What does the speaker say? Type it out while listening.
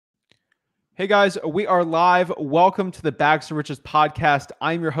Hey guys, we are live. Welcome to the Bags to Riches podcast.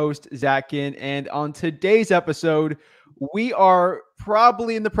 I'm your host, Zach Ginn, and on today's episode, we are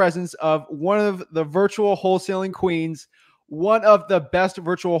probably in the presence of one of the virtual wholesaling queens, one of the best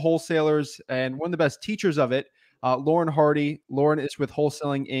virtual wholesalers, and one of the best teachers of it, Lauren Hardy. Lauren is with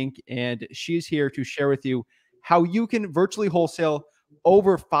Wholesaling Inc, and she's here to share with you how you can virtually wholesale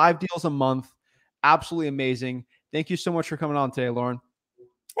over 5 deals a month. Absolutely amazing. Thank you so much for coming on today, Lauren.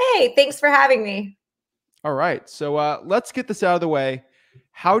 Hey, thanks for having me. All right. So let's get this out of the way.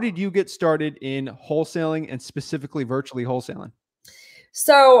 How did you get started in wholesaling and specifically virtually wholesaling?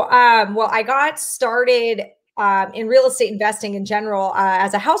 So, well, I got started in real estate investing in general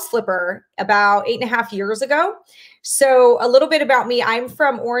as a house flipper about 8.5 years ago. So a little bit about me, I'm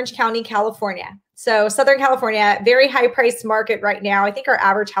from Orange County, California. So Southern California, very high price market right now. I think our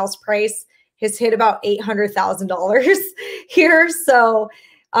average house price has hit about $800,000 here. So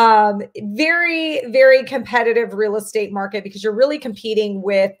very, very competitive real estate market because you're really competing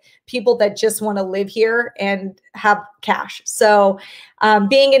with people that just want to live here and have cash. So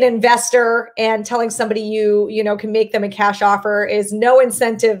being an investor and telling somebody you can make them a cash offer is no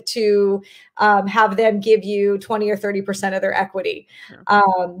incentive to have them give you 20 or 30% of their equity.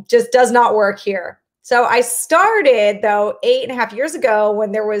 Just does not work here. So I started though 8.5 years ago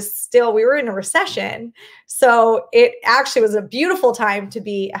when we were in a recession. So it actually was a beautiful time to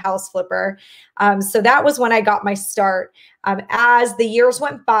be a house flipper. So that was when I got my start. As the years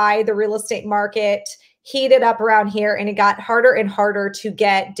went by, the real estate market heated up around here and it got harder and harder to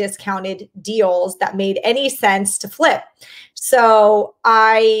get discounted deals that made any sense to flip. So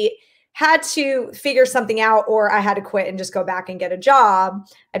I had to figure something out or I had to quit and just go back and get a job.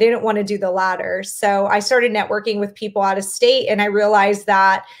 I didn't want to do the latter. So I started networking with people out of state and I realized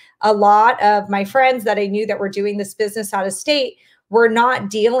that a lot of my friends that I knew that were doing this business out of state were not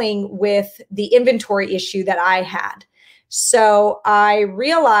dealing with the inventory issue that I had. So I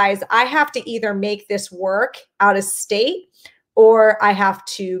realized I have to either make this work out of state or I have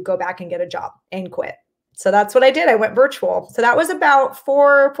to go back and get a job and quit. So that's what I did. I went virtual. So that was about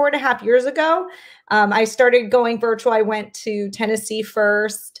 4.5 years ago. I started going virtual. I went to Tennessee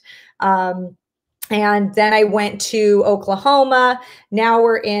first. And then I went to Oklahoma. Now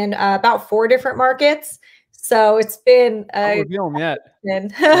we're in about 4 different markets. So it's been Don't reveal them yet.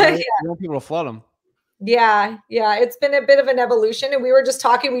 Yeah. You want people to flood them. Yeah. It's been a bit of an evolution. And we were just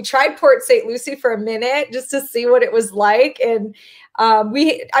talking, we tried Port St. Lucie for a minute just to see what it was like. And I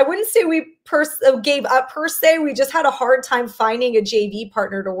wouldn't say we gave up per se. We just had a hard time finding a JV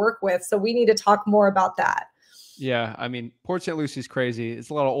partner to work with. So we need to talk more about that. Yeah. I mean, Port St. Lucie is crazy.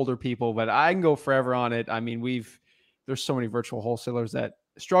 It's a lot of older people, but I can go forever on it. I mean, there's so many virtual wholesalers that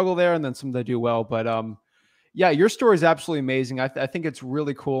struggle there and then some that do well, but yeah, your story is absolutely amazing. I think it's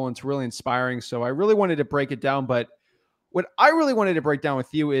really cool and it's really inspiring. So I really wanted to break it down. But what I really wanted to break down with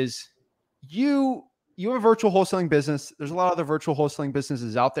you is you have a virtual wholesaling business. There's a lot of other virtual wholesaling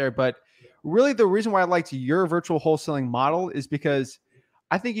businesses out there. But really the reason why I liked your virtual wholesaling model is because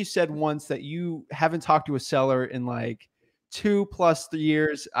I think you said once that you haven't talked to a seller in like 2+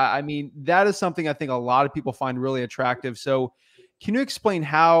 years. I mean, that is something I think a lot of people find really attractive. So can you explain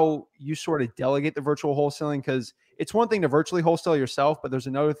how you sort of delegate the virtual wholesaling? Because it's one thing to virtually wholesale yourself, but there's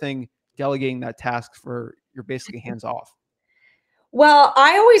another thing delegating that task for you're basically hands off. Well,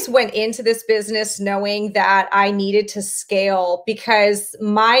 I always went into this business knowing that I needed to scale because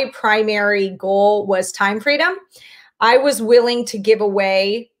my primary goal was time freedom. I was willing to give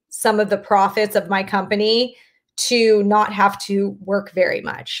away some of the profits of my company to not have to work very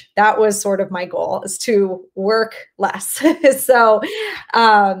much. That was sort of my goal, is to work less. So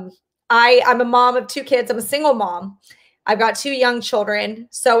I'm a mom of 2 kids. I'm a single mom. I've got 2 young children.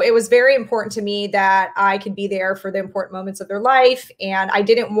 So it was very important to me that I could be there for the important moments of their life. And I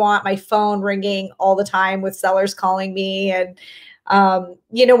didn't want my phone ringing all the time with sellers calling me. And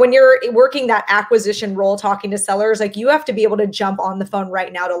when you're working that acquisition role, talking to sellers, like you have to be able to jump on the phone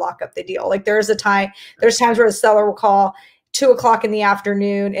right now to lock up the deal. Like there's times where a seller will call 2 o'clock in the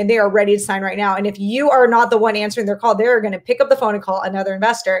afternoon and they are ready to sign right now. And if you are not the one answering their call, they're going to pick up the phone and call another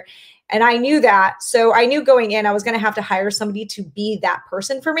investor. And I knew that. So I knew going in, I was going to have to hire somebody to be that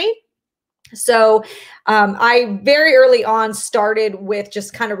person for me. So I very early on started with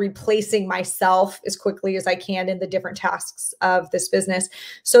just kind of replacing myself as quickly as I can in the different tasks of this business.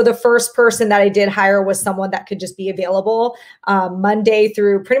 So the first person that I did hire was someone that could just be available Monday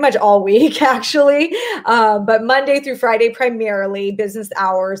through pretty much all week, actually. But Monday through Friday, primarily business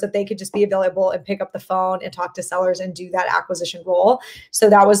hours, that they could just be available and pick up the phone and talk to sellers and do that acquisition role. So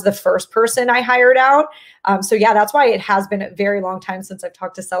that was the first person I hired out. So yeah, that's why it has been a very long time since I've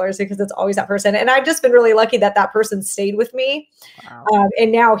talked to sellers, because it's always always that person. And I've just been really lucky that that person stayed with me. Wow.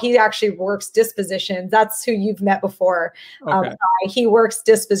 And now he actually works dispositions. That's who you've met before. Okay. He works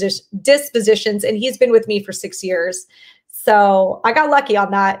dispositions, and he's been with me for 6 years. So I got lucky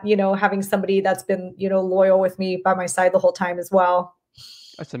on that, you know, having somebody that's been, you know, loyal with me by my side the whole time as well.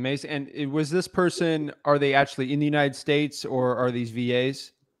 That's amazing. And was this person, are they actually in the United States or are these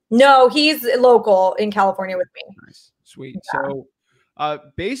VAs? No, he's local in California with me. Nice. Sweet. Yeah. So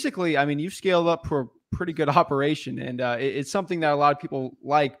basically, I mean, you've scaled up for a pretty good operation, and it's something that a lot of people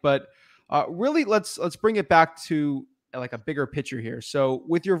like, but really let's bring it back to like a bigger picture here. So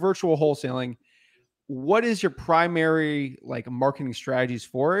with your virtual wholesaling, what is your primary like marketing strategies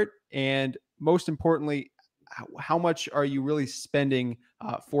for it? And most importantly, how much are you really spending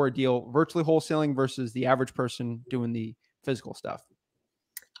for a deal virtually wholesaling versus the average person doing the physical stuff?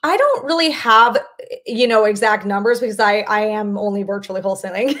 I don't really have, you know, exact numbers because I am only virtually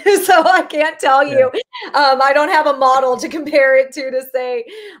wholesaling. So I can't tell you. I don't have a model to compare it to say,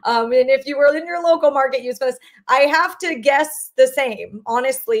 and if you were in your local market, you spend this. I have to guess the same.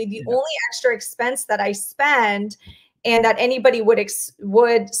 Honestly, the only extra expense that I spend and that anybody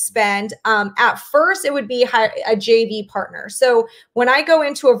would spend at first, it would be a JV partner. So when I go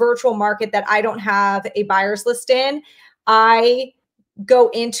into a virtual market that I don't have a buyer's list in, I go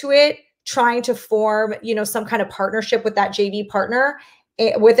into it trying to form, you know, some kind of partnership with that JV partner,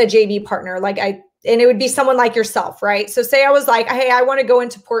 with a JV partner. And it would be someone like yourself, right? So say I was like, hey, I want to go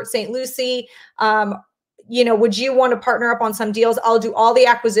into Port St. Lucie. You know, would you want to partner up on some deals? I'll do all the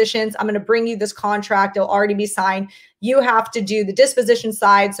acquisitions. I'm going to bring you this contract. It'll already be signed. You have to do the disposition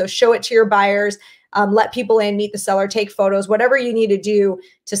side. So show it to your buyers, let people in, meet the seller, take photos, whatever you need to do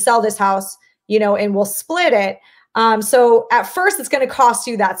to sell this house, you know, and we'll split it. So at first it's going to cost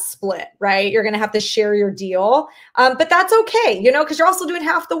you that split, right? You're going to have to share your deal. But that's okay, you know, because you're also doing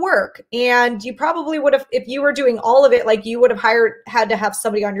half the work, and you probably would have, if you were doing all of it, like you would have had to have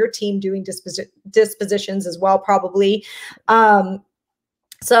somebody on your team doing dispositions as well, probably.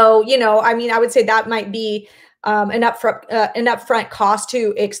 So, you know, I mean, I would say that might be, an upfront cost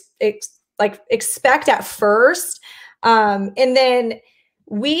to expect at first. And then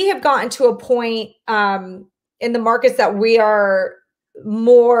we have gotten to a point, in the markets that we are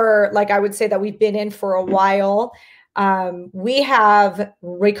more, like I would say that we've been in for a while, we have,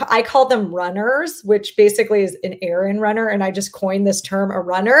 I call them runners, which basically is an errand runner. And I just coined this term, a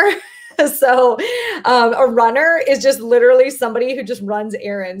runner. So a runner is just literally somebody who just runs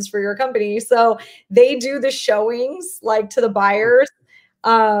errands for your company. So they do the showings like to the buyers.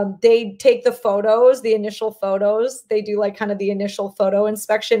 They take the photos, the initial photos. They do like kind of the initial photo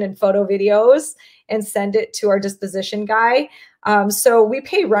inspection and photo videos and send it to our disposition guy. So we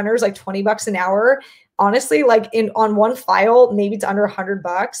pay runners like $20 an hour. Honestly, like on one file, maybe it's under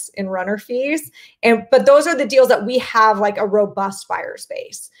 $100 in runner fees. But those are the deals that we have like a robust buyer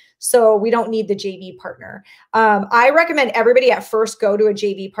space. So we don't need the JV partner. I recommend everybody at first go to a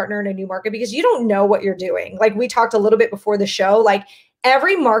JV partner in a new market because you don't know what you're doing. Like we talked a little bit before the show, like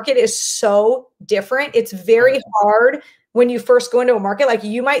every market is so different. It's very hard when you first go into a market. Like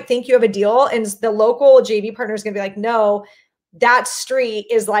you might think you have a deal and the local JV partner is going to be like, no, that street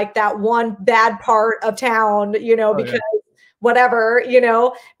is like that one bad part of town, you know, because whatever, you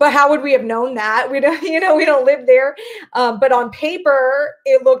know, but how would we have known that? We don't, you know, we don't live there. But on paper,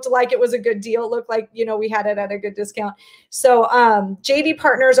 it looked like it was a good deal. It looked like, you know, we had it at a good discount. So JV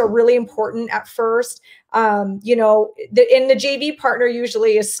partners are really important at first. You know, the JV partner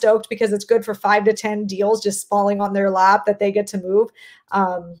usually is stoked because it's good for 5 to 10 deals just falling on their lap that they get to move.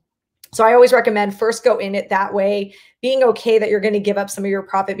 So I always recommend first go in it that way, being okay that you're going to give up some of your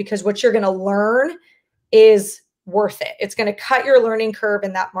profit because what you're going to learn is worth it. It's going to cut your learning curve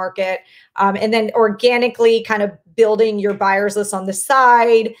in that market. And then organically kind of building your buyers list on the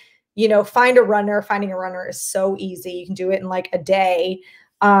side, you know, find a runner. Finding a runner is so easy. You can do it in like a day.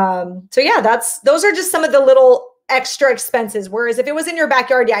 So yeah, those are just some of the little extra expenses. Whereas if it was in your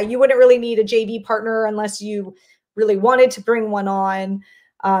backyard, yeah, you wouldn't really need a JV partner unless you really wanted to bring one on.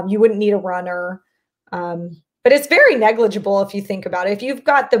 You wouldn't need a runner. But it's very negligible if you think about it. If you've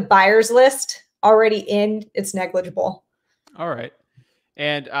got the buyers list already in, it's negligible. All right.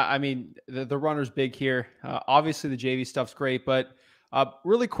 And I mean, the runner's big here. Obviously the JV stuff's great, but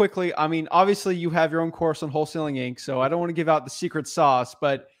really quickly, I mean, obviously you have your own course on Wholesaling Inc. So I don't want to give out the secret sauce,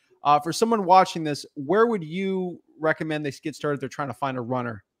 but for someone watching this, where would you recommend they get started? They're trying to find a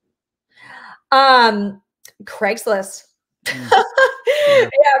runner. Craigslist.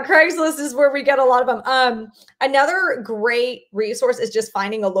 Yeah, Craigslist is where we get a lot of them. Another great resource is just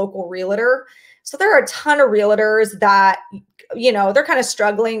finding a local realtor. So there are a ton of realtors that, you know, they're kind of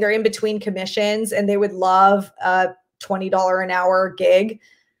struggling. They're in between commissions and they would love a $20 an hour gig.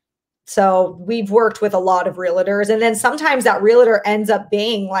 So we've worked with a lot of realtors. And then sometimes that realtor ends up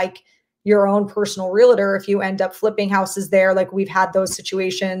being like your own personal realtor if you end up flipping houses there. Like we've had those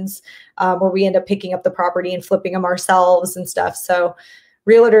situations where we end up picking up the property and flipping them ourselves and stuff. So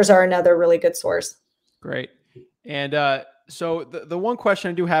realtors are another really good source. Great. And so the one question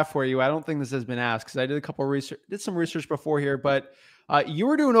I do have for you, I don't think this has been asked because I did a couple of research, did some research before here, but you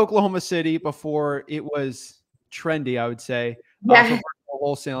were doing Oklahoma City before it was trendy, I would say, Yeah. for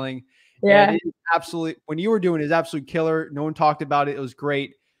wholesaling. Yeah. And it is absolutely, when you were doing it, is absolutely killer. No one talked about it. It was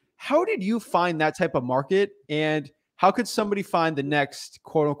great. How did you find that type of market? And how could somebody find the next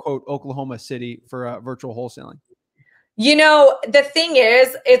quote unquote Oklahoma City for virtual wholesaling? You know, the thing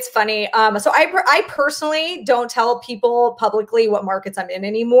is, it's funny. So I personally don't tell people publicly what markets I'm in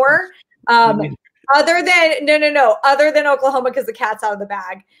anymore. Other than Oklahoma, because the cat's out of the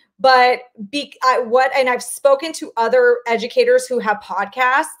bag. But and I've spoken to other educators who have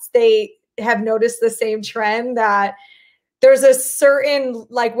podcasts. They have noticed the same trend that there's a certain,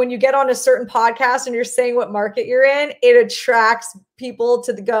 like when you get on a certain podcast and you're saying what market you're in, it attracts people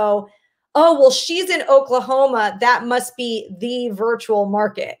to go, oh, well, she's in Oklahoma. That must be the virtual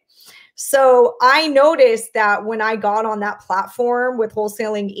market. So I noticed that when I got on that platform with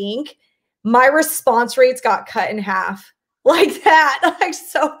Wholesaling Inc., my response rates got cut in half like that, like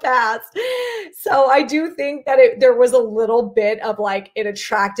so fast. So I do think that there was a little bit of like, it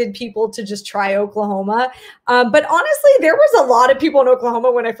attracted people to just try Oklahoma. But honestly, there was a lot of people in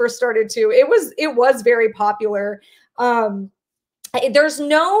Oklahoma when I first started too. It was very popular. There's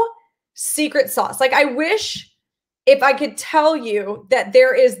no secret sauce. Like I wish if I could tell you that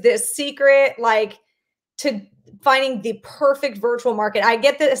there is this secret, like to finding the perfect virtual market. I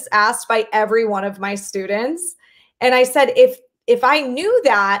get this asked by every one of my students. And I said, if I knew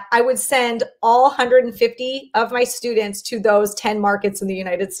that, I would send all 150 of my students to those 10 markets in the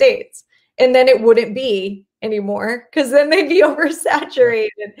United States. And then it wouldn't be anymore because then they'd be oversaturated.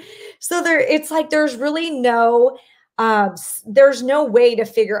 So it's like, there's really there's no way to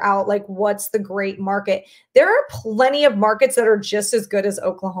figure out like what's the great market. There are plenty of markets that are just as good as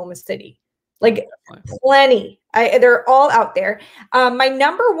Oklahoma City, like plenty. They're all out there. My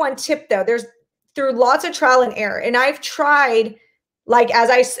number one tip though, there's through lots of trial and error. And I've tried, like, as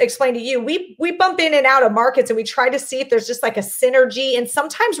I explained to you, we bump in and out of markets and we try to see if there's just like a synergy. And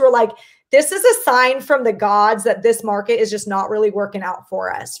sometimes we're like, this is a sign from the gods that this market is just not really working out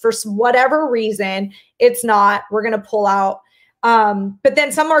for us. For whatever reason, it's not, we're going to pull out. But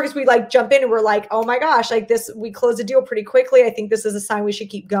then some markets we like jump in and we're like, oh my gosh, like this, we close the deal pretty quickly. I think this is a sign we should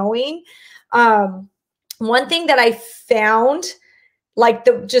keep going. One thing that I found, like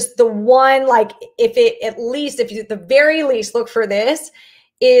the one, like if you at the very least look for this,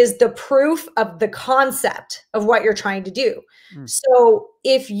 is the proof of the concept of what you're trying to do. So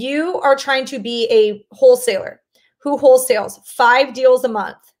if you are trying to be a wholesaler who wholesales 5 deals a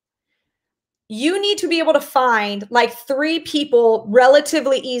month, you need to be able to find like 3 people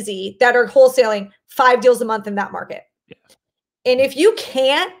relatively easy that are wholesaling 5 deals a month in that market. Yeah. And if you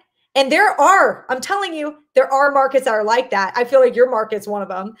can't, and I'm telling you, there are markets that are like that. I feel like your market's one of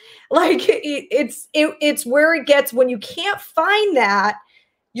them. Like it's where it gets, when you can't find that,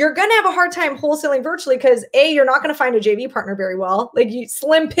 you're going to have a hard time wholesaling virtually because A, you're not going to find a JV partner very well. Like you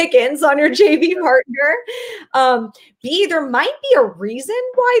slim pickings on your JV partner. B, there might be a reason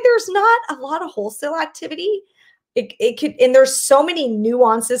why there's not a lot of wholesale activity. It could, and there's so many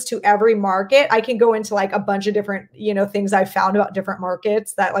nuances to every market. I can go into like a bunch of different, things I've found about different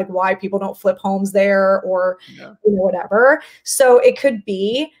markets that like why people don't flip homes there or, whatever. So it could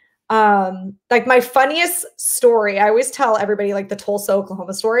be like my funniest story. I always tell everybody like the Tulsa,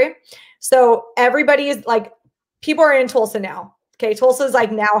 Oklahoma story. So everybody is like, people are in Tulsa now. Okay. Tulsa is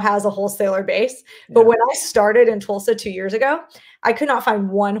like now has a wholesaler base. Yeah. But when I started in Tulsa 2 years ago, I could not find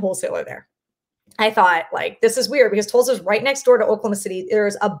one wholesaler there. I thought like, this is weird because Tulsa is right next door to Oklahoma City.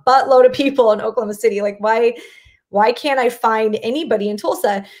 There's a buttload of people in Oklahoma City. Like why can't I find anybody in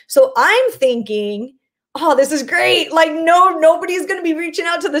Tulsa? So I'm thinking, oh, this is great. Like, nobody's going to be reaching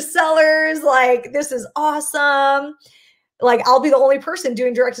out to the sellers. Like, this is awesome. Like, I'll be the only person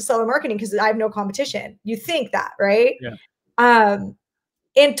doing direct to seller marketing because I have no competition. You think that, right? Yeah.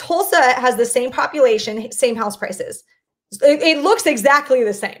 And Tulsa has the same population, same house prices. It looks exactly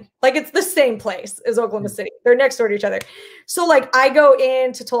the same. Like it's the same place as Oklahoma City. They're next door to each other. So like I go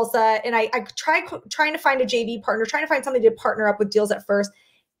into Tulsa and I trying to find a JV partner, trying to find somebody to partner up with deals at first.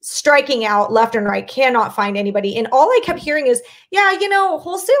 striking out left and right, cannot find anybody. And all I kept hearing is, yeah, you know,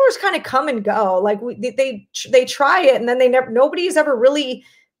 wholesalers kind of come and go. Like they try it and then nobody's ever really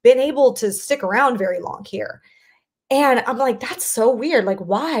been able to stick around very long here. And I'm like, that's so weird. Like,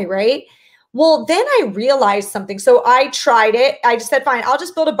 why? Right. Well, then I realized something. So I tried it. I just said, fine, I'll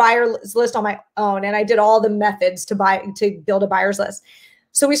just build a buyer's list on my own. And I did all the methods to build a buyer's list.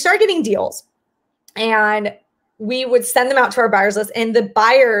 So we started getting deals and we would send them out to our buyer's list. And the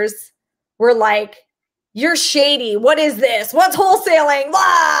buyers were like, you're shady. What is this? What's wholesaling?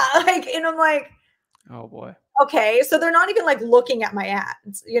 Blah! Like, and I'm like, oh boy. Okay. So they're not even like looking at my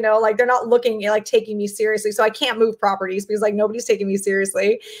ads, you know, like they're not looking like taking me seriously. So I can't move properties because like nobody's taking me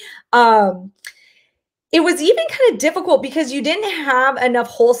seriously. It was even kind of difficult because you didn't have enough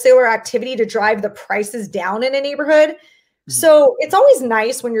wholesaler activity to drive the prices down in a neighborhood. Mm-hmm. So it's always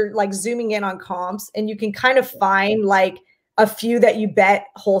nice when you're like zooming in on comps and you can kind of find like a few that you bet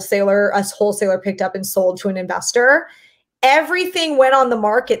a wholesaler picked up and sold to an investor. Everything went on the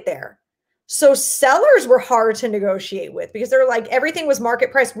market there. So sellers were hard to negotiate with because they're like, everything was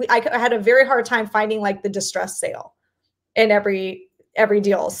market price. I had a very hard time finding like the distressed sale in every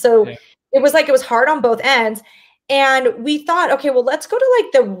deal. So yeah. It was hard on both ends. And we thought, okay, well, let's go to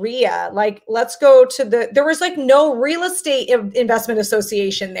like the RIA. Like, let's go to there was like no real estate investment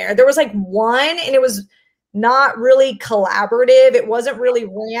association there. There was like one, and it was not really collaborative. It wasn't really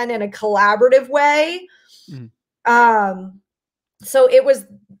ran in a collaborative way. Mm. So it was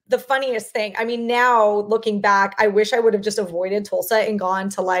the funniest thing. I mean, now looking back, I wish I would have just avoided Tulsa and gone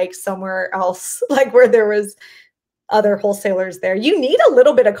to like somewhere else, like where there was other wholesalers there. You need a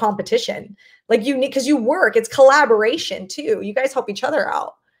little bit of competition. Like you need, because you work, it's collaboration too. You guys help each other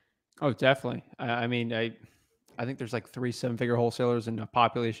out. Oh, definitely. I mean, I think there's like 3 7-figure wholesalers in a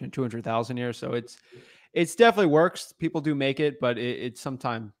population of 200,000 here. So it's definitely works. People do make it, but it's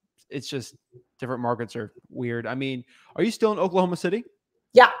sometimes it's just different markets are weird. I mean, are you still in Oklahoma City?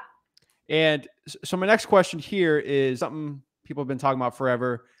 Yeah. And so my next question here is something people have been talking about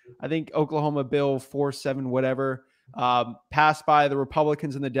forever. I think Oklahoma Bill 47, whatever, passed by the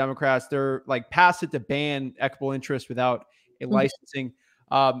Republicans and the Democrats. They're like passed it to ban equitable interest without a licensing.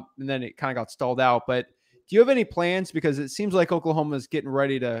 And then it kind of got stalled out. But do you have any plans? Because it seems like Oklahoma is getting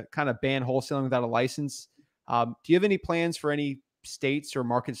ready to kind of ban wholesaling without a license. Do you have any plans for any states or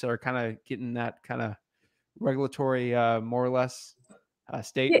markets that are kind of getting that kind of regulatory, more or less,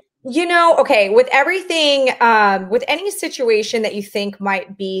 state? You know, okay, with everything, with any situation that you think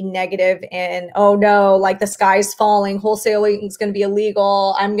might be negative and, oh no, like the sky's falling, wholesaling is going to be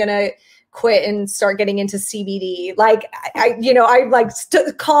illegal, I'm going to quit and start getting into CBD. Like, I like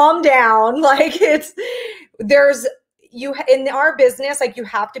calm down. Like in our business, like you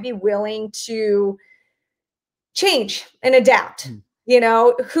have to be willing to change and adapt. You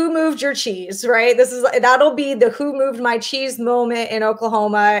know, who moved your cheese, right? That'll be the who moved my cheese moment in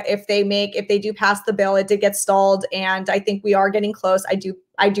Oklahoma. If they do pass the bill, it did get stalled. And I think we are getting close. I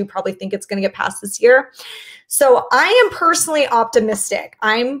do probably think it's going to get passed this year. So I am personally optimistic.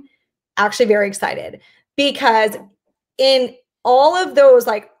 I'm actually very excited because in all of those,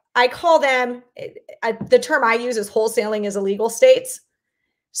 like I call them, the term I use is wholesaling is illegal states.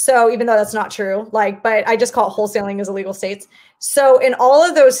 So even though that's not true, but I just call it wholesaling as illegal states. So in all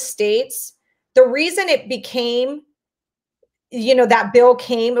of those states, the reason it became, that bill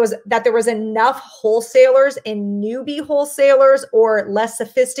came, was that there was enough wholesalers and newbie wholesalers or less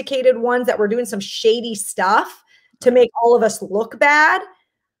sophisticated ones that were doing some shady stuff to make all of us look bad,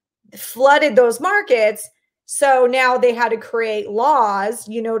 flooded those markets. So now they had to create laws,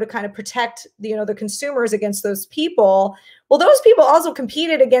 to kind of protect, the consumers against those people. Well, those people also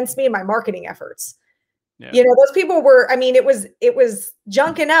competed against me in my marketing efforts. Yeah. Those people were, it was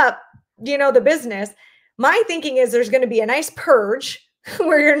junking up, the business. My thinking is there's going to be a nice purge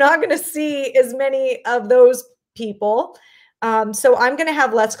where you're not going to see as many of those people. So I'm going to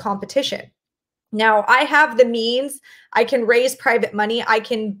have less competition. Now I have the means. I can raise private money. I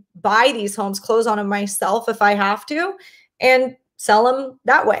can buy these homes, close on them myself if I have to, and sell them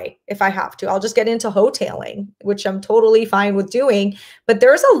that way if I have to. I'll just get into wholesaling, which I'm totally fine with doing. But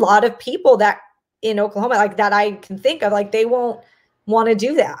there's a lot of people that in Oklahoma, like that I can think of, like they won't want to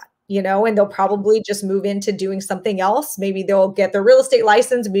do that, and they'll probably just move into doing something else. Maybe they'll get their real estate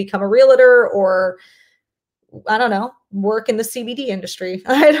license and become a realtor, or I don't know, work in the CBD industry.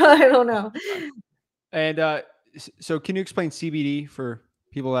 I don't know. And so can you explain CBD for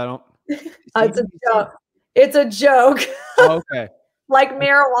people that don't? It's a joke. It's a joke. Oh, okay. Like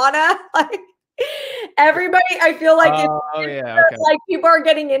marijuana. Everybody, I feel like Oh yeah, okay. like people are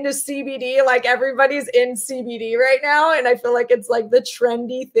getting into CBD. Like everybody's in CBD right now, and I feel like it's like the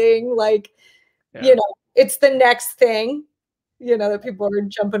trendy thing. Like, Yeah. it's the next thing, that people are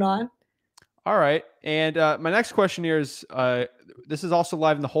jumping on. All right. And my next question here is this is also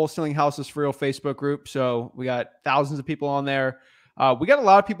live in the Wholesaling Houses for Real Facebook group. So we got thousands of people on there. We got a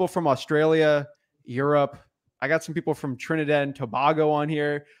lot of people from Australia, Europe. I got some people from Trinidad and Tobago on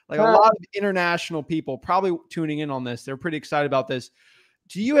here, like a lot of international people probably tuning in on this. They're pretty excited about this.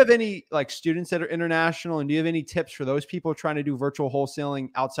 Do you have any like students that are international, and do you have any tips for those people trying to do virtual wholesaling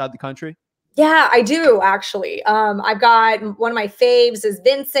outside the country? Yeah, I do actually. I've got one of my faves is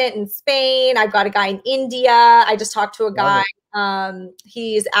Vincent in Spain. I've got a guy in India. I just talked to a guy.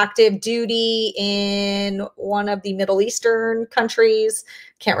 He's active duty in one of the Middle Eastern countries.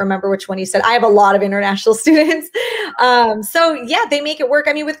 Can't remember which one he said. I have a lot of international students. So yeah, they make it work.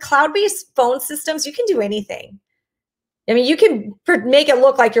 I mean, with cloud-based phone systems, you can do anything. I mean, you can make it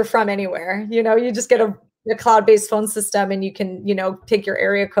look like you're from anywhere. You just get a cloud-based phone system and you can, pick your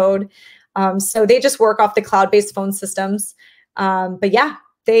area code. So they just work off the cloud-based phone systems. But yeah,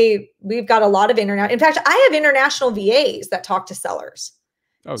 we've got a lot of internet. In fact, I have international VAs that talk to sellers.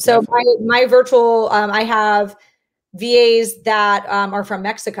 Oh, so my virtual, I have VAs that are from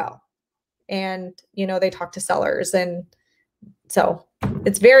Mexico, and they talk to sellers, and so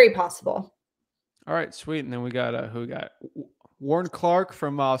it's very possible. All right, sweet. And then we got who we got? Warren Clark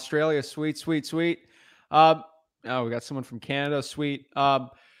from Australia. Sweet, sweet, sweet. Oh, we got someone from Canada. Sweet.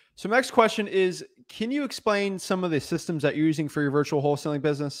 So next question is, can you explain some of the systems that you're using for your virtual wholesaling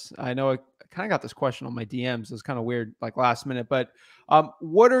business? I know I kind of got this question on my DMs. It's kind of weird, like last minute, but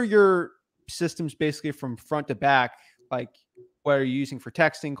what are your systems basically from front to back? Like what are you using for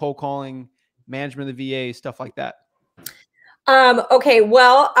texting, cold calling, management of the VA, stuff like that? Okay,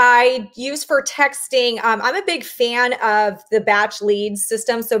 well, I use for texting. I'm a big fan of the batch leads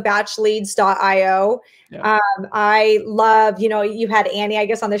system. So batchleads.io. Yeah. I love, you had Annie, I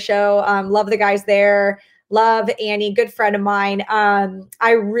guess, on the show. Love the guys there. Love Annie, good friend of mine.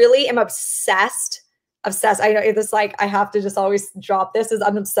 I really am obsessed. I know this, like, I have to just always drop this, is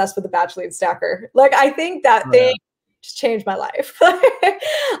I'm obsessed with the batch lead stacker. Like, I think that thing just changed my life.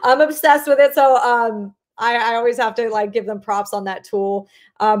 I'm obsessed with it. So, I always have to like give them props on that tool.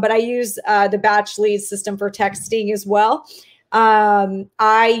 But I use the batch lead system for texting as well.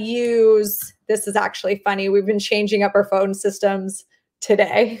 I use, this is actually funny. We've been changing up our phone systems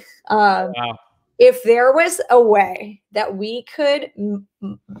today. Wow. If there was a way that we could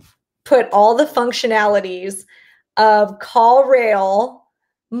put all the functionalities of CallRail,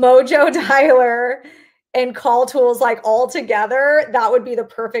 Mojo Dialer, and call tools like all together, that would be the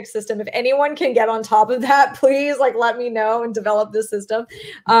perfect system. If anyone can get on top of that, please like let me know and develop this system.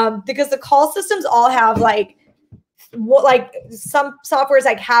 Because the call systems all have like some softwares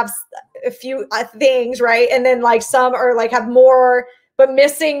like have a few things, right? And then like some are like have more, but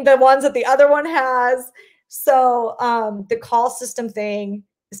missing the ones that the other one has. So the call system thing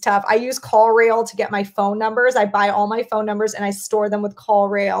is tough. I use CallRail to get my phone numbers. I buy all my phone numbers and I store them with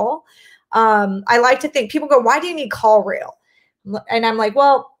CallRail. I like to think, people go, why do you need CallRail? And I'm like,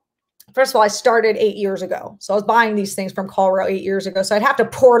 well, first of all, I started 8 years ago. So I was buying these things from CallRail 8 years ago. So I'd have to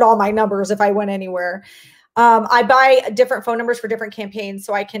port all my numbers if I went anywhere. I buy different phone numbers for different campaigns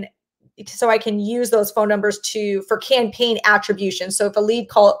so I can use those phone numbers for campaign attribution. So if a lead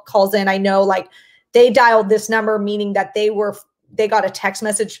calls in, I know like they dialed this number, meaning that they got a text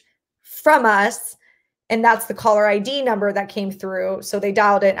message from us. And that's the caller ID number that came through. So they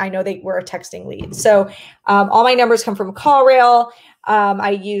dialed it. I know they were a texting lead. So all my numbers come from CallRail.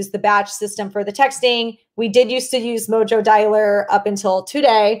 I use the batch system for the texting. We did used to use Mojo Dialer up until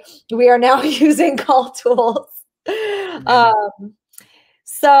today. We are now using Call Tools.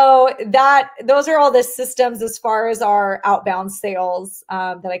 So those are all the systems as far as our outbound sales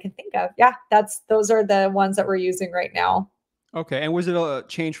that I can think of. Yeah, those are the ones that we're using right now. Okay. And was it a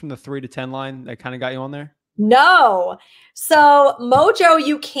change from the 3 to 10 line that kind of got you on there? No. So Mojo,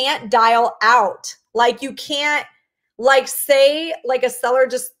 you can't dial out. Like you can't like say like a seller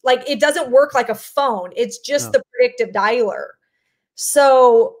just like, it doesn't work like a phone. It's just the predictive dialer.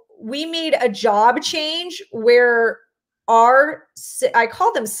 So we made a job change where I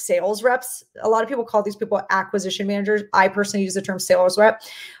call them sales reps. A lot of people call these people acquisition managers. I personally use the term sales rep.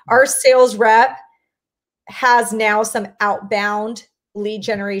 Our sales rep has now some outbound lead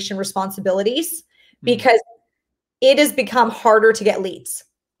generation responsibilities because it has become harder to get leads.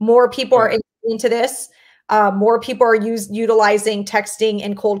 More people are into this. More people are utilizing texting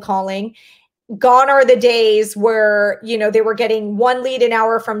and cold calling. Gone are the days where, they were getting 1 lead an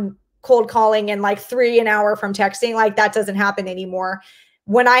hour from cold calling and like 3 an hour from texting. Like that doesn't happen anymore.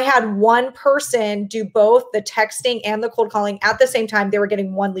 When I had one person do both the texting and the cold calling at the same time, they were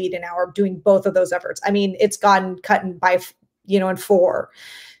getting 1 lead an hour doing both of those efforts. I mean, it's gotten cut in by, in 4.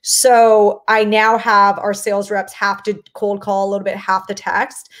 So I now have our sales reps have to cold call a little bit, have to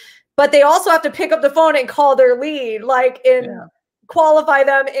text, but they also have to pick up the phone and call their lead, like qualify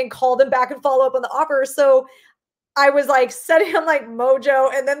them and call them back and follow up on the offer. So I was like setting them like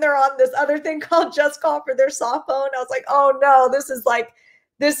Mojo, and then they're on this other thing called Just Call for their soft phone. I was like, oh no,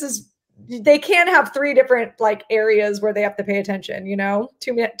 they can't have 3 different like areas where they have to pay attention,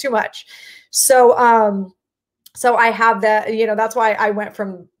 too much. So, so I have that, that's why I went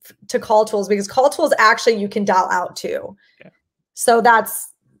to call tools, because call tools actually you can dial out too. Yeah. So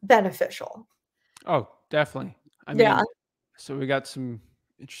that's beneficial. Oh, definitely. I mean, so we got some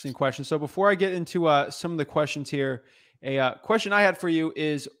interesting questions. So before I get into some of the questions here, a question I had for you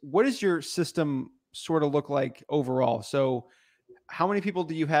is, what does your system sort of look like overall? So how many people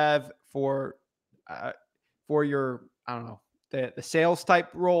do you have for your, I don't know, the sales type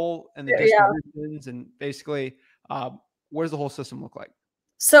role and the distributions, and basically what does the whole system look like?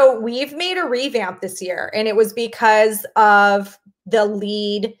 So we've made a revamp this year, and it was because of the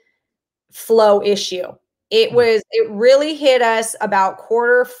lead flow issue. It really hit us about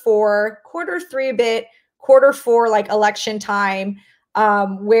quarter 3 a bit, quarter 4, like election time,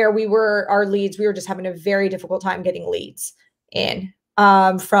 where our leads, we were just having a very difficult time getting leads in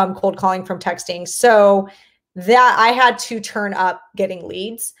from cold calling, from texting. So that I had to turn up getting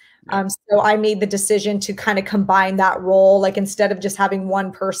leads. So I made the decision to kind of combine that role. Like instead of just having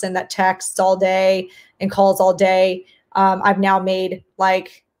one person that texts all day and calls all day, I've now made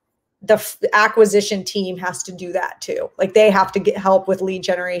like the acquisition team has to do that too. Like they have to get help with lead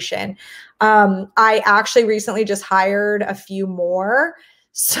generation. I actually recently just hired a few more.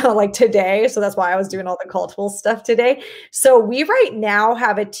 So like today, so that's why I was doing all the call tools stuff today. So we right now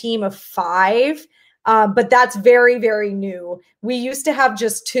have a team of 5, but that's very, very new. We used to have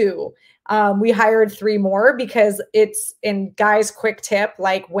just 2. We hired 3 more because guys, quick tip,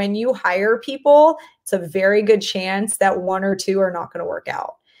 like when you hire people, it's a very good chance that 1 or 2 are not going to work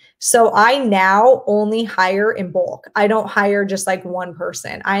out. So I now only hire in bulk. I don't hire just like one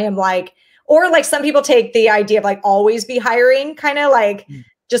person. I am like, or like some people take the idea of like always be hiring, kind of like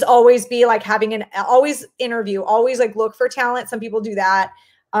just always be like having always interview, always like look for talent. Some people do that.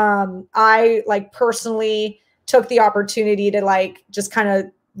 I like personally took the opportunity to like just kind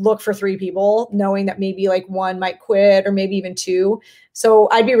of look for 3 people, knowing that maybe like 1 might quit or maybe even 2. So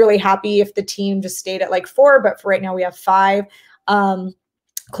I'd be really happy if the team just stayed at like 4, but for right now we have 5.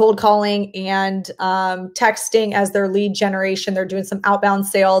 Cold calling and texting as their lead generation. They're doing some outbound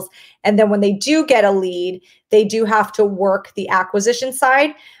sales. And then when they do get a lead, they do have to work the acquisition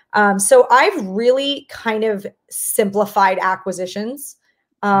side. So I've really kind of simplified acquisitions.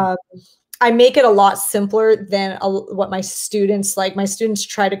 I make it a lot simpler than what my students like. My students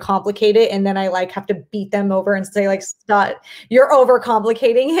try to complicate it, and then I like have to beat them over and say like, stop, you're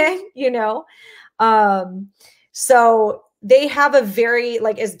overcomplicating it, So they have a very,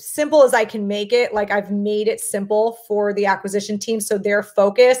 like, as simple as I can make it. Like I've made it simple for the acquisition team. So their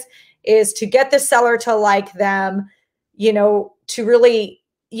focus is to get the seller to like them, to really,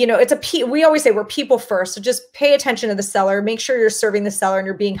 we always say we're people first. So just pay attention to the seller, make sure you're serving the seller and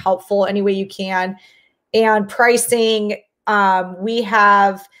you're being helpful any way you can. And pricing, we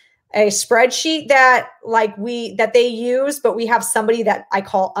have a spreadsheet that they use, but we have somebody that I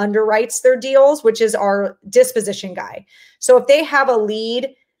call underwrites their deals, which is our disposition guy. So if they have a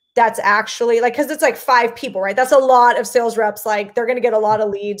lead that's actually like, cause it's like 5 people, right? That's a lot of sales reps. Like they're going to get a lot of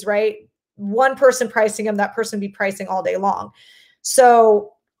leads, right? One person pricing them, that person be pricing all day long.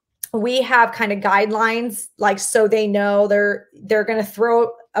 So we have kind of guidelines, like, so they know they're going to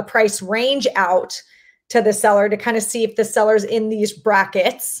throw a price range out to the seller to kind of see if the seller's in these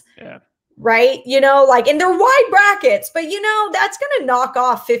brackets. Yeah. Right. Like, and they're wide brackets, but that's going to knock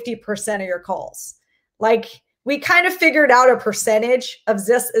off 50% of your calls. Like we kind of figured out a percentage of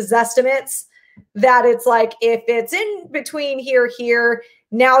estimates that it's like, if it's in between here,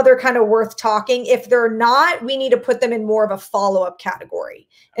 now they're kind of worth talking. If they're not, we need to put them in more of a follow-up category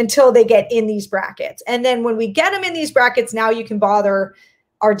until they get in these brackets. And then when we get them in these brackets, now you can bother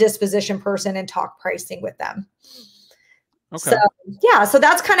our disposition person and talk pricing with them. Okay. So yeah, so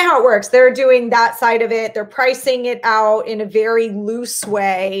that's kind of how it works. They're doing that side of it. They're pricing it out in a very loose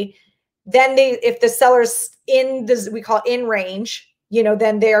way. Then if the seller's in this, we call in range,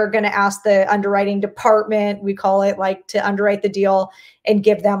 then they're going to ask the underwriting department, we call it, like, to underwrite the deal and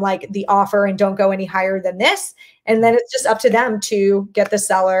give them like the offer and don't go any higher than this. And then it's just up to them to get the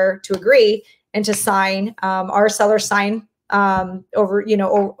seller to agree and to sign. Our sellers sign over,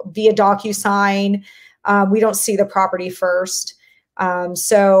 or via DocuSign. We don't see the property first.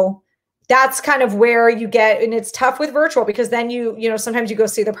 So that's kind of where you get, and it's tough with virtual because then sometimes you go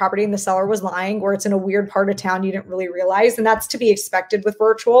see the property and the seller was lying, or it's in a weird part of town you didn't really realize. And that's to be expected with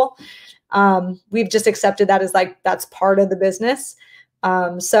virtual. We've just accepted that as like, that's part of the business.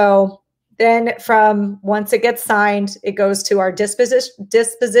 So then from once it gets signed, it goes to our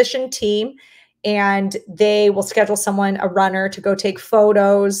disposition team, and they will schedule someone, a runner, to go take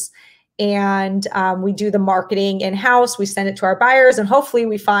photos. And we do the marketing in-house. We send it to our buyers, and hopefully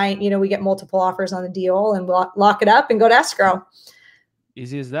we find, we get multiple offers on the deal, and we'll lock it up and go to escrow.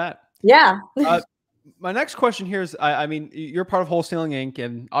 Easy as that. Yeah. My next question here is, I mean, you're part of Wholesaling Inc.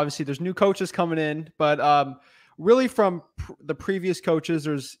 and obviously there's new coaches coming in, but really from the previous coaches,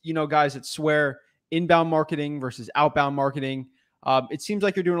 there's, guys that swear inbound marketing versus outbound marketing. It seems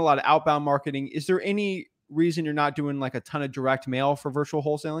like you're doing a lot of outbound marketing. Is there any reason you're not doing like a ton of direct mail for virtual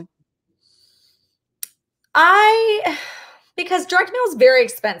wholesaling? Because direct mail is very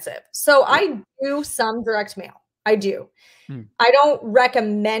expensive. So I do some direct mail. I do. I don't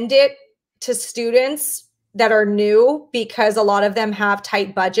recommend it to students that are new because a lot of them have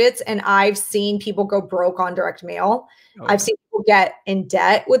tight budgets, and I've seen people go broke on direct mail. Okay. I've seen people get in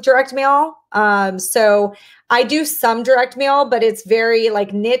debt with direct mail. So I do some direct mail, but it's very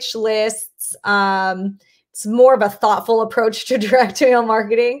like niche lists. It's more of a thoughtful approach to direct mail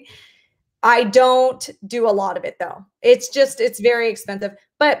marketing. I don't do a lot of it though. It's very expensive.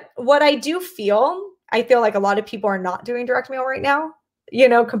 But what I feel like a lot of people are not doing direct mail right now,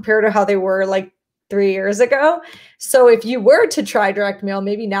 compared to how they were like 3 years ago. So if you were to try direct mail,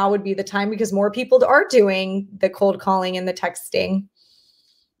 maybe now would be the time, because more people are doing the cold calling and the texting.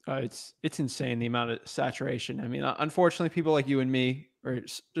 It's insane, the amount of saturation. I mean, unfortunately, people like you and me are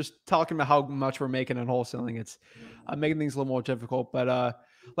just talking about how much we're making in wholesaling. It's making things a little more difficult, but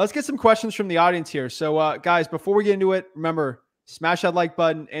let's get some questions from the audience here. So guys, before we get into it, remember, smash that like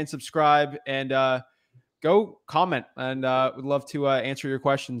button and subscribe, and go comment, and we'd love to answer your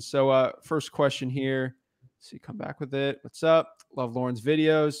questions. So first question here. Let's see, come back with it. What's up? Love Lauren's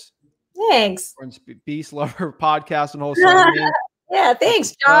videos. Thanks. Lauren's beast, love her podcast and wholesaling. Yeah,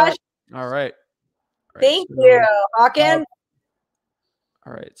 thanks, Josh. All right. Thank you, Hawkins.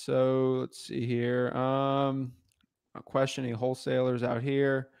 All right, so let's see here. Questioning wholesalers out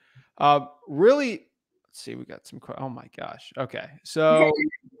here. Really, let's see. We got some. Oh my gosh. Okay, so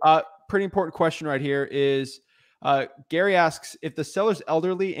pretty important question right here is Gary asks, if the seller's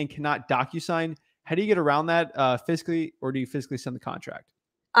elderly and cannot DocuSign, how do you get around that physically, or do you physically send the contract?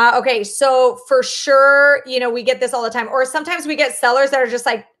 Okay, so for sure, we get this all the time. Or sometimes we get sellers that are just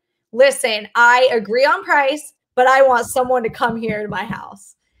like, listen, I agree on price, but I want someone to come here to my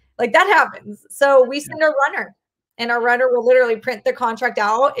house. Like, that happens. So we send a runner, and our runner will literally print the contract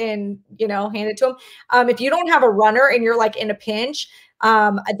out and, hand it to them. If you don't have a runner and you're like in a pinch,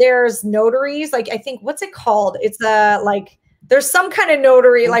 there's notaries. Like, I think, what's it called? It's there's some kind of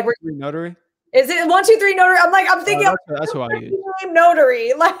notary. Like, notary. Is it 1-2-3 notary? I'm thinking that's who I use.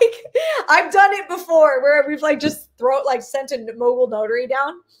 Notary. Like, I've done it before where we've just sent a mobile notary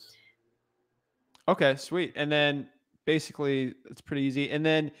down. Okay, sweet. And then basically it's pretty easy. And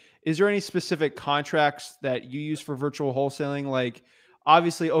then is there any specific contracts that you use for virtual wholesaling? Like,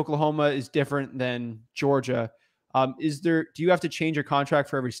 obviously Oklahoma is different than Georgia. Do you have to change your contract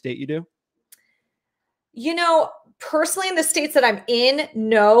for every state you do? Personally, in the states that I'm in,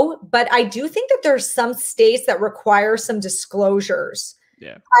 no, but I do think that there's some states that require some disclosures.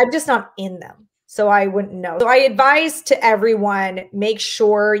 Yeah. I'm just not in them, so I wouldn't know. So I advise to everyone, make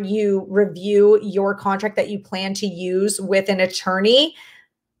sure you review your contract that you plan to use with an attorney,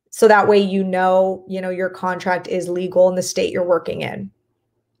 so that way your contract is legal in the state you're working in.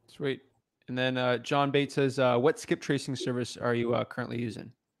 Sweet. And then John Bates says, what skip tracing service are you currently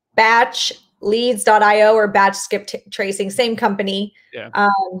using? Batchleads.io or Batch Skip Tracing, same company. Yeah.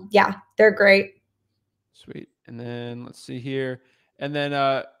 Yeah, they're great. Sweet. And then let's see here. And then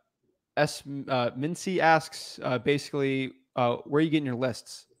Mincy asks, basically, where are you getting your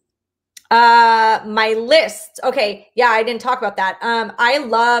lists? My lists. Okay. Yeah, I didn't talk about that. I'm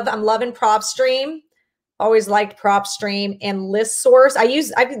loving PropStream. Always liked PropStream and ListSource. I've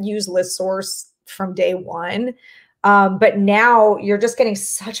used ListSource from day one. But now you're just getting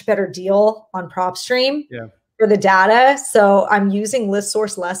such a better deal on PropStream for the data. So I'm using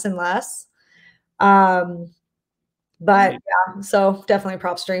ListSource less and less. But yeah, so definitely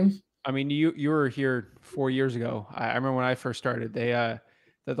PropStream. I mean, you were here 4 years ago. I remember when I first started. The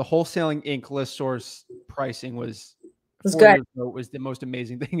Wholesaling Inc. list source pricing was It was four good. years ago. It was the most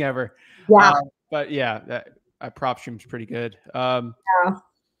amazing thing ever. Yeah. But yeah, that PropStream's pretty good. Yeah.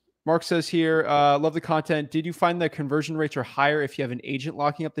 Mark says here, love the content. Did you find the conversion rates are higher if you have an agent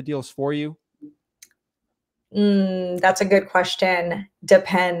locking up the deals for you? That's a good question.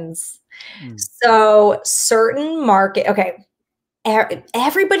 Depends. So certain market, okay.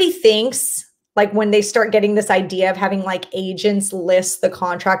 Everybody thinks like when they start getting this idea of having like agents list the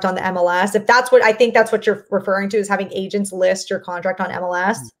contract on the MLS, if that's what I think that's what you're referring to is having agents list your contract on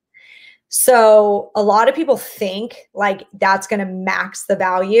MLS. So a lot of people think like that's going to max the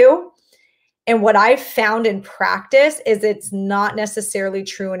value. And what I've found in practice is it's not necessarily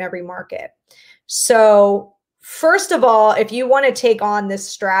true in every market. So first of all, if you want to take on this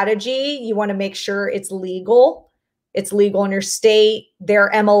strategy, you want to make sure it's legal. It's legal in your state. Their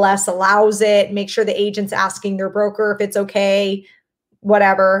MLS allows it. Make sure the agent's asking their broker if it's okay,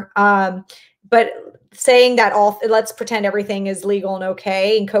 whatever. But saying that let's pretend everything is legal and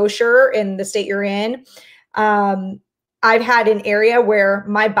okay and kosher in the state you're in. I've had an area where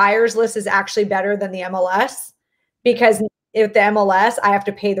my buyer's list is actually better than the MLS because if the MLS, I have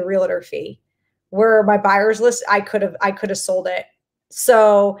to pay the realtor fee. Where my buyer's list, I could have sold it.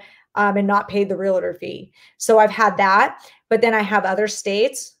 So, and not paid the realtor fee. So I've had that, but then I have other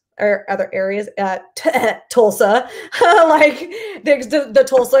states or other areas, Tulsa, like the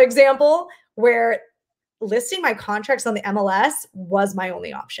Tulsa example, where listing my contracts on the MLS was my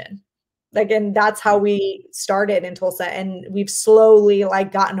only option. Like, and that's how we started in Tulsa. And we've slowly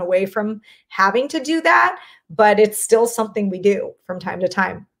like gotten away from having to do that, but it's still something we do from time to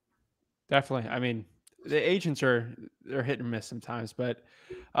time. Definitely. I mean, the agents they're hit and miss sometimes, but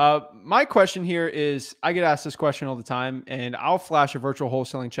my question here is, I get asked this question all the time, and I'll flash a virtual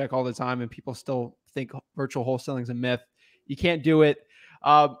wholesaling check all the time, and people still think virtual wholesaling is a myth. You can't do it.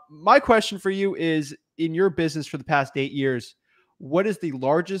 My question for you is, in your business for the past 8 years, what is the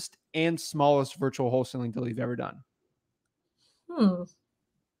largest and smallest virtual wholesaling deal you've ever done?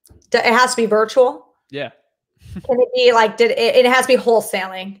 It has to be virtual. Yeah. Can it be like, it has to be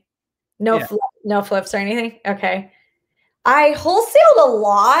wholesaling? No, no flips or anything. Okay. I wholesaled a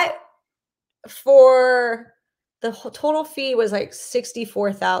lot for the total fee was like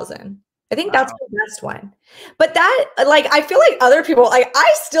 64,000. I think that's the best one. But that, like, I feel like other people, like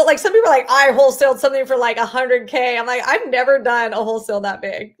I still like some people are like, I wholesaled something for like 100K. I'm like, I've never done a wholesale that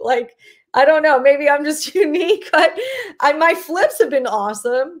big. Like, I don't know, maybe I'm just unique, but my flips have been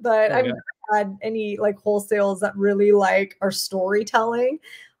awesome, but I've never had any like wholesales that really like are storytelling.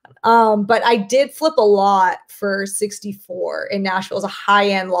 But I did flip a lot for 64 in Nashville. It was a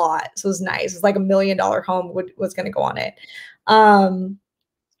high-end lot. So it was nice. It was like $1 million home was going to go on it.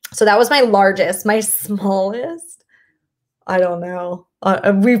 So that was my largest. My smallest, I don't know.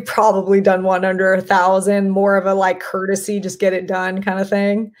 We've probably done one under 1,000, more of a like courtesy, just get it done kind of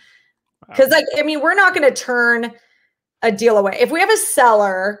thing. Because like, I mean, we're not going to turn a deal away. If we have a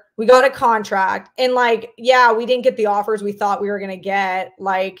seller, we got a contract and like, yeah, we didn't get the offers we thought we were going to get.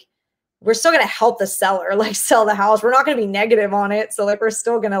 Like, we're still going to help the seller, like sell the house. We're not going to be negative on it. So like, we're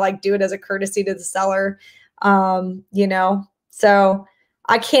still going to like do it as a courtesy to the seller. You know, so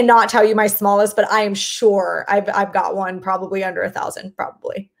I cannot tell you my smallest, but I am sure I've got one probably under 1,000,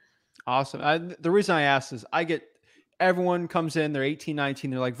 probably. Awesome. The reason I asked is everyone comes in, they're 18, 19.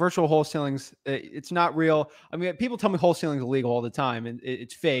 They're like, virtual wholesaling's, it's not real. I mean, people tell me wholesaling is illegal all the time and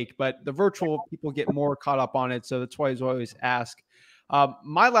it's fake, but the virtual people get more caught up on it. So that's why I always ask.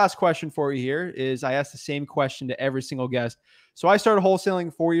 My last question for you here is, I ask the same question to every single guest. So I started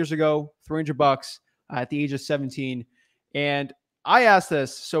wholesaling 4 years ago, $300 at the age of 17. And I asked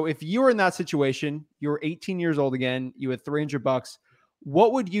this. So if you were in that situation, you were 18 years old again, you had $300,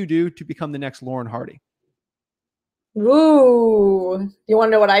 what would you do to become the next Lauren Hardy? Ooh, you want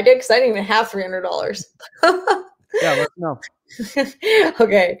to know what I did? Because I didn't even have $300. Yeah, let's know.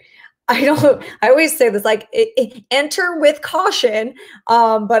 Okay. I always say this, like enter with caution.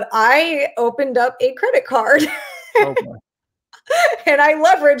 But I opened up a credit card. Okay. And I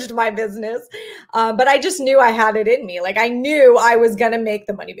leveraged my business. But I just knew I had it in me. Like I knew I was going to make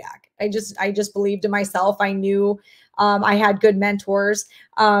the money back. I just believed in myself. I knew I had good mentors.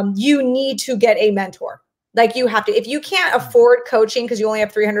 You need to get a mentor. Like you have to, if you can't afford coaching because you only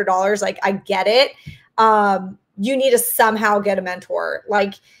have $300, like I get it. You need to somehow get a mentor.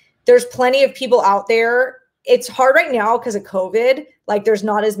 Like there's plenty of people out there it's hard right now because of COVID. Like there's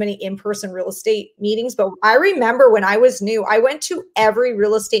not as many in-person real estate meetings, but I remember when I was new, I went to every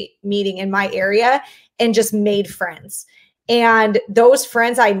real estate meeting in my area and just made friends. And those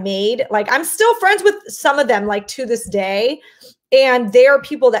friends I made, like I'm still friends with some of them, like to this day. And they are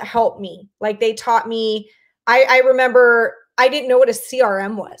people that helped me. Like they taught me, I remember I didn't know what a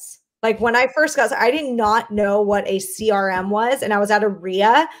CRM was. Like when I first got, I did not know what a CRM was. And I was at a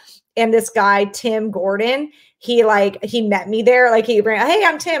RIA. And this guy, Tim Gordon, he met me there. Like he ran, hey,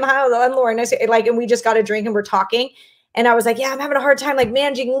 I'm Tim. Hi, I'm Lauren. And we just got a drink and we're talking. And I was like, yeah, I'm having a hard time like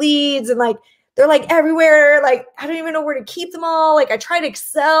managing leads. And like, they're like everywhere. Like, I don't even know where to keep them all. Like I tried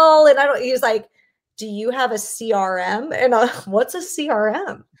Excel and he was like, do you have a CRM? And what's a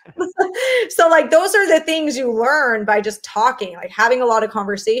CRM? So like, those are the things you learn by just talking, like having a lot of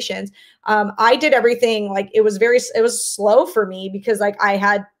conversations. I did everything. Like it was slow for me because like I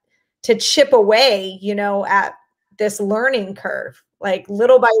had to chip away, at this learning curve, like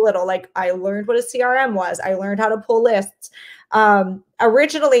little by little. Like I learned what a CRM was. I learned how to pull lists.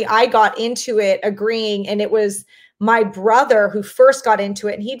 Originally I got into it agreeing, and it was my brother who first got into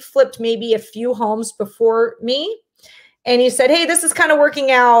it, and he'd flipped maybe a few homes before me. And he said, hey, this is kind of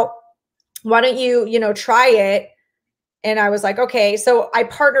working out. Why don't you, try it? And I was like, okay. So I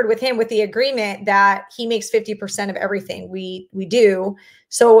partnered with him with the agreement that he makes 50% of everything we do.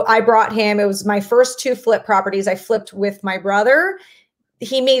 So I brought him, it was my first 2 flip properties I flipped with my brother.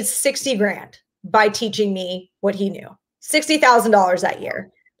 He made 60 grand by teaching me what he knew. $60,000 that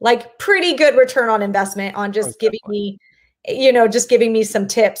year. Like pretty good return on investment on just giving me, just giving me some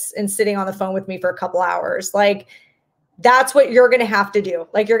tips and sitting on the phone with me for a couple hours. Like that's what you're going to have to do.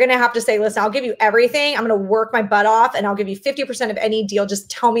 Like you're going to have to say, listen, I'll give you everything. I'm going to work my butt off and I'll give you 50% of any deal. Just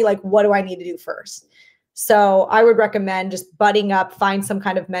tell me like, what do I need to do first? So I would recommend just butting up, find some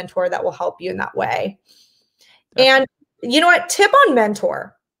kind of mentor that will help you in that way. And you know what? Tip on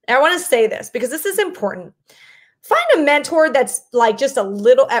mentor. And I want to say this because this is important. Find a mentor that's like just a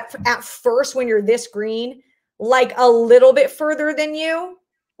little at first when you're this green, like a little bit further than you.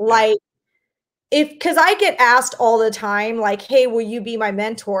 Like because I get asked all the time, like, hey, will you be my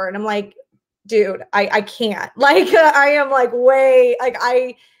mentor? And I'm like, dude, I can't. Like, I am like way, like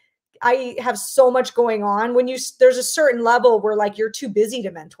I have so much going on. There's a certain level where like, you're too busy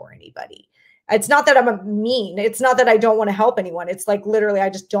to mentor anybody. It's not that I'm mean. It's not that I don't want to help anyone. It's like, literally, I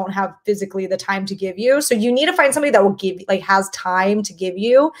just don't have physically the time to give you. So you need to find somebody that will give, like has time to give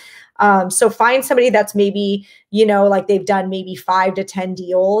you. So find somebody that's maybe, like they've done maybe 5 to 10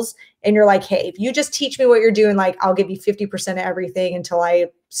 deals. And you're like, hey, if you just teach me what you're doing, like I'll give you 50% of everything until I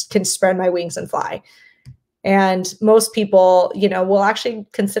can spread my wings and fly. And most people, will actually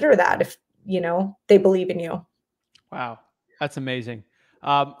consider that if, they believe in you. Wow. That's amazing.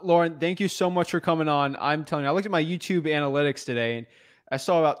 Lauren, thank you so much for coming on. I'm telling you, I looked at my YouTube analytics today and I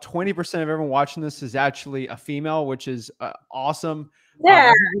saw about 20% of everyone watching this is actually a female, which is awesome.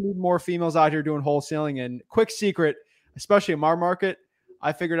 Yeah. We need more females out here doing wholesaling. And quick secret, especially in our market,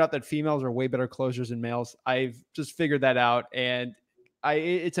 I figured out that females are way better closers than males. I've just figured that out, and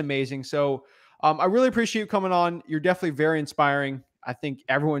it's amazing. So I really appreciate you coming on. You're definitely very inspiring. I think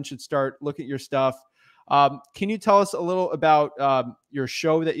everyone should start looking at your stuff. Can you tell us a little about your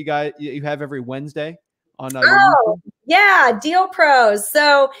show that you have every Wednesday on your YouTube? Yeah, Deal Pros.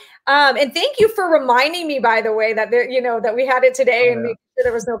 So, and thank you for reminding me, by the way, that that we had it today and making sure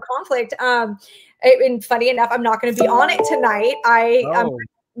there was no conflict. And funny enough, I'm not going to be on it tonight. I'm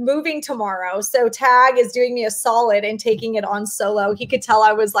moving tomorrow. So Tag is doing me a solid and taking it on solo. He could tell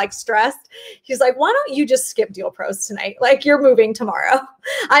I was like stressed. He's like, why don't you just skip Deal Pros tonight? Like you're moving tomorrow.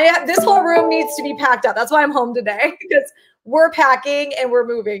 This whole room needs to be packed up. That's why I'm home today because we're packing and we're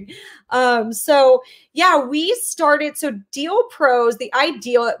moving. So yeah, we started. So Deal Pros, the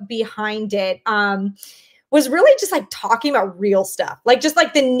idea behind it, was really just like talking about real stuff, like just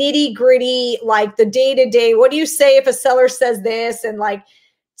like the nitty gritty, like the day to day. What do you say if a seller says this? And like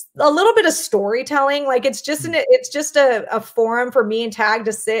a little bit of storytelling. Like it's just a forum for me and Tag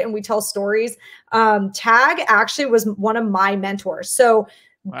to sit and we tell stories. Tag actually was one of my mentors. So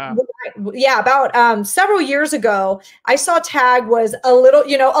wow. Yeah, about several years ago, I saw Tag was a little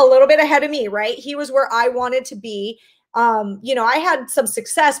bit ahead of me, right? He was where I wanted to be. I had some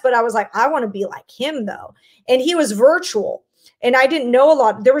success, but I was like, I want to be like him though. And he was virtual. And I didn't know a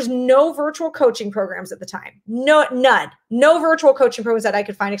lot. There was no virtual coaching programs at the time. None. No virtual coaching programs that I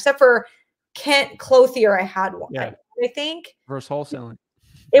could find except for Kent Clothier. I had one, I think. Versus wholesaling.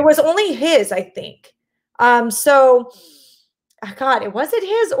 It was only his, I think. So God, was it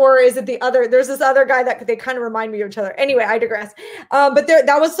his or is it the other? There's this other guy that they kind of remind me of each other. Anyway, I digress. But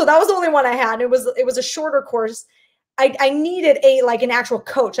that was the only one I had. It was a shorter course. I needed an actual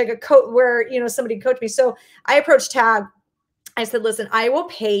coach, like a coach where, somebody coached me. So I approached Tag. I said, listen, I will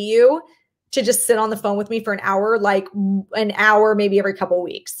pay you to just sit on the phone with me for an hour, maybe every couple of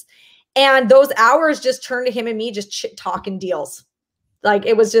weeks. And those hours just turned to him and me just talking deals. Like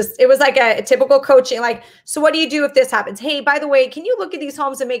it was like a typical coaching. Like, so what do you do if this happens? Hey, by the way, can you look at these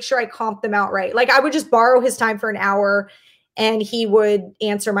homes and make sure I comp them out right? Like I would just borrow his time for an hour and he would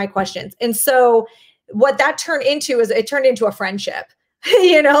answer my questions. And so what that turned into is it turned into a friendship.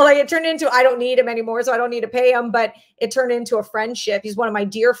 It turned into, I don't need him anymore, so I don't need to pay him, but it turned into a friendship. He's one of my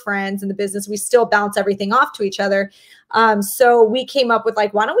dear friends in the business. We still bounce everything off to each other. So we came up with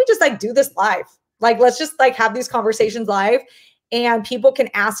why don't we just do this live? Let's just have these conversations live and people can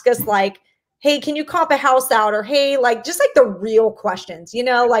ask us hey, can you comp a house out? Or, hey, just the real questions,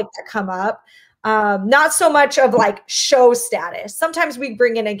 that come up. Not so much of show status. Sometimes we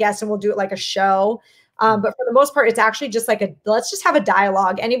bring in a guest and we'll do it like a show. But for the most part, it's actually just let's just have a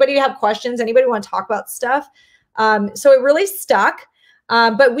dialogue. Anybody have questions? Anybody want to talk about stuff? So it really stuck.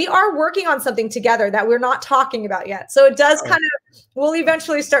 But we are working on something together that we're not talking about yet. So it does we'll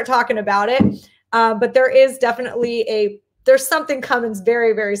eventually start talking about it. But there is definitely there's something coming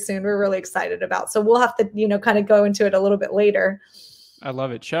very, very soon. We're really excited about. So we'll have to, kind of go into it a little bit later. I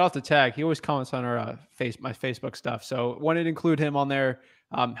love it. Shout out to Tag. He always comments on our my Facebook stuff. So wanted to include him on there,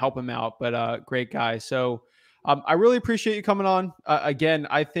 help him out, but great guy. So I really appreciate you coming on. Again,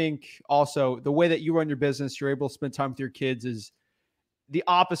 I think also the way that you run your business, you're able to spend time with your kids is the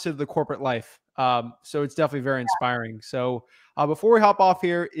opposite of the corporate life. So it's definitely very inspiring. So before we hop off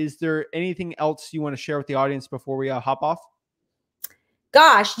here, is there anything else you want to share with the audience before we hop off?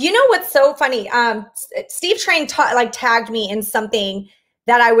 Gosh, you know what's so funny? Steve Train tagged me in something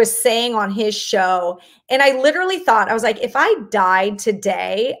that I was saying on his show. And I literally thought, I was like, if I died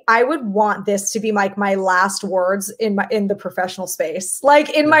today, I would want this to be my last words in the professional space.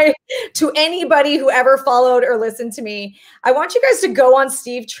 To anybody who ever followed or listened to me, I want you guys to go on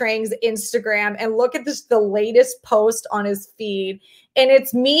Steve Trang's Instagram and look at the latest post on his feed. And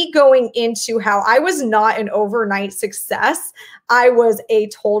it's me going into how I was not an overnight success. I was a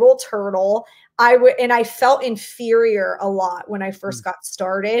total turtle. And I felt inferior a lot when I first got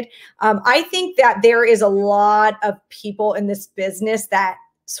started. I think that there is a lot of people in this business that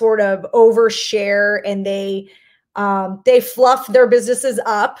sort of overshare and they fluff their businesses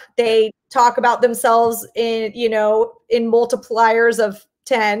up. They talk about themselves in multipliers of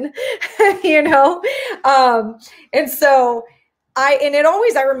 10, and so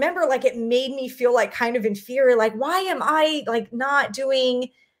I remember it made me feel kind of inferior. Why am I not doing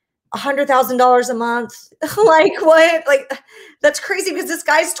 $100,000 a month? What? That's crazy because this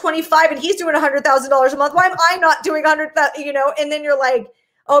guy's 25 and he's doing $100,000 a month. Why am I not doing 100,000? And then you're like,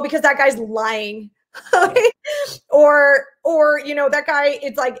 oh, because that guy's lying. or that guy,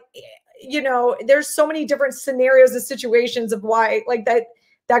 it's there's so many different scenarios and situations of why that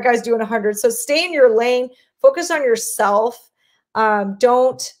guy's doing 100. So stay in your lane, focus on yourself.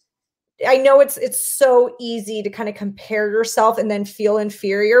 I know it's so easy to kind of compare yourself and then feel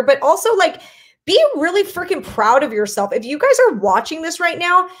inferior, but also be really freaking proud of yourself. If you guys are watching this right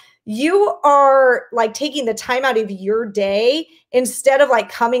now, you are taking the time out of your day instead of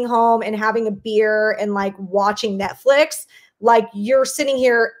coming home and having a beer and watching Netflix. You're sitting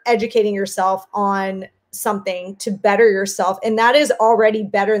here educating yourself on something to better yourself. And that is already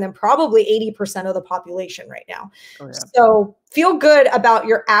better than probably 80% of the population right now. Oh, yeah. So feel good about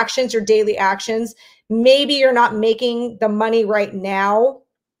your actions, your daily actions. Maybe you're not making the money right now,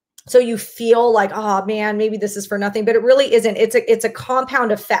 so you feel oh man, maybe this is for nothing, but it really isn't. It's a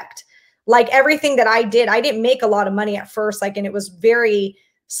compound effect. Everything that I didn't make a lot of money at first, and it was very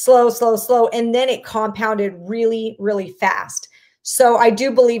slow. And then it compounded really, really fast. So I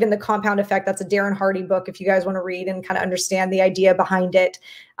do believe in the compound effect. That's a Darren Hardy book if you guys want to read and kind of understand the idea behind it.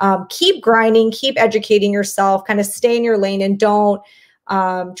 Keep grinding, keep educating yourself, kind of stay in your lane, and don't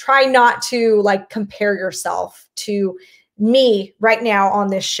try not to compare yourself to me right now on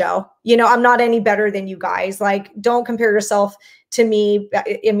this show. I'm not any better than you guys. Don't compare yourself to me.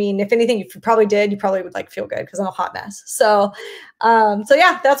 I mean, if anything, if you probably did, you probably would feel good because I'm a hot mess. So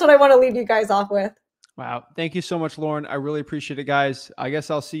yeah, that's what I want to leave you guys off with. Wow. Thank you so much, Lauren. I really appreciate it, guys. I guess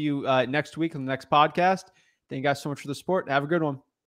I'll see you next week on the next podcast. Thank you guys so much for the support. Have a good one.